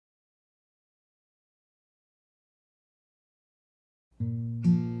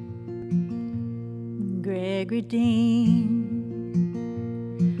Gregory Dean.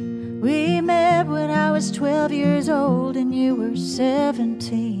 We met when I was 12 years old and you were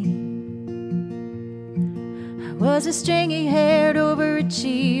 17. I was a stringy-haired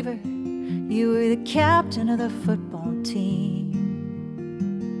overachiever. You were the captain of the football team.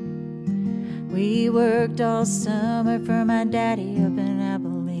 We worked all summer for my daddy up in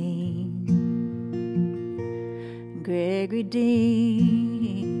Abilene. Gregory Dean.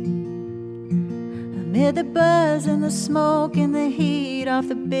 Amid the buzz and the smoke and the heat off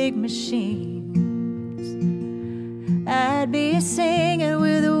the big machines, I'd be singing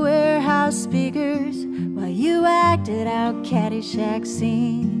with the warehouse speakers while you acted out Caddyshack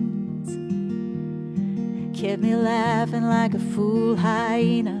scenes. Kept me laughing like a fool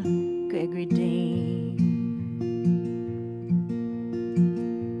hyena, Gregory Dean.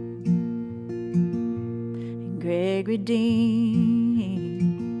 Gregory Dean,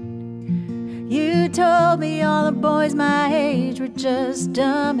 you told me all the boys my age were just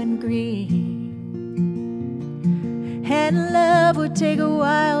dumb and green, and love would take a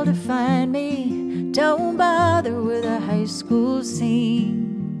while to find me. Don't bother with a high school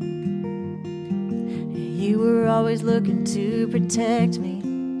scene. You were always looking to protect me,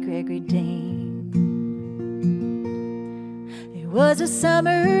 Gregory Dean. It was a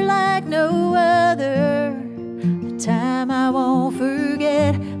summer like no other, a time I won't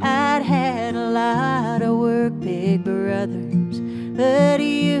forget. I'd had a lot of work, big brothers, but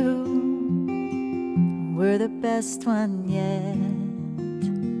you were the best one yet.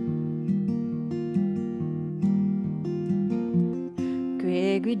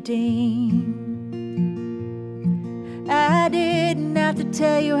 Gregory Dean, I didn't have to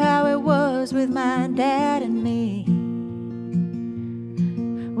tell you how it was with my dad and me.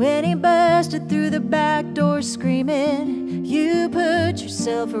 When he busted through the back door screaming, you put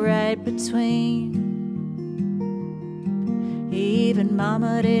yourself right between. Even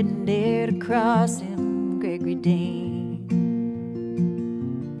Mama didn't dare to cross him, Gregory Dean.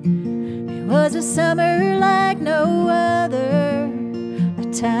 It was a summer like no other, a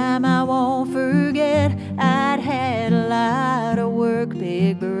time I won't forget. I'd had a lot of work,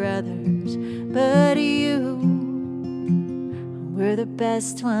 big brothers, but you were the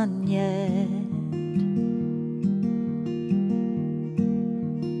best one yet.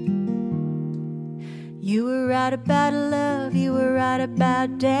 You were right about love, you were right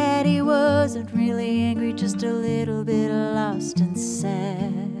about Daddy wasn't really angry, just a little bit lost and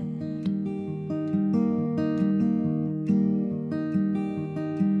sad.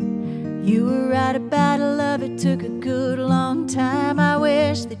 You were right about love, it took a good long time. I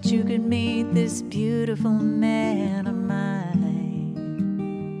wish that you could meet this beautiful man of mine.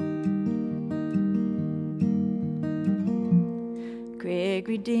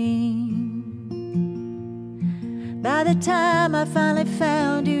 Gregory Dean, by the time I finally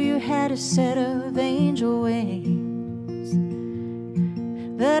found you, you had a set of angel wings.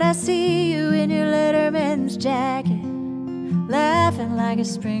 But I see you in your Letterman's jacket, laughing like a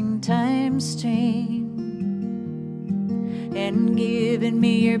springtime stream, and giving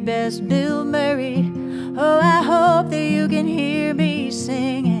me your best Bill Murray. Oh, I hope that you can hear me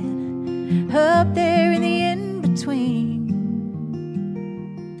singing up there in the in-between.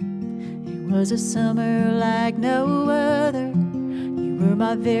 It was a summer like no other. You were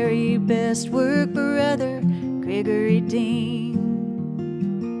my very best work brother, Gregory Dean.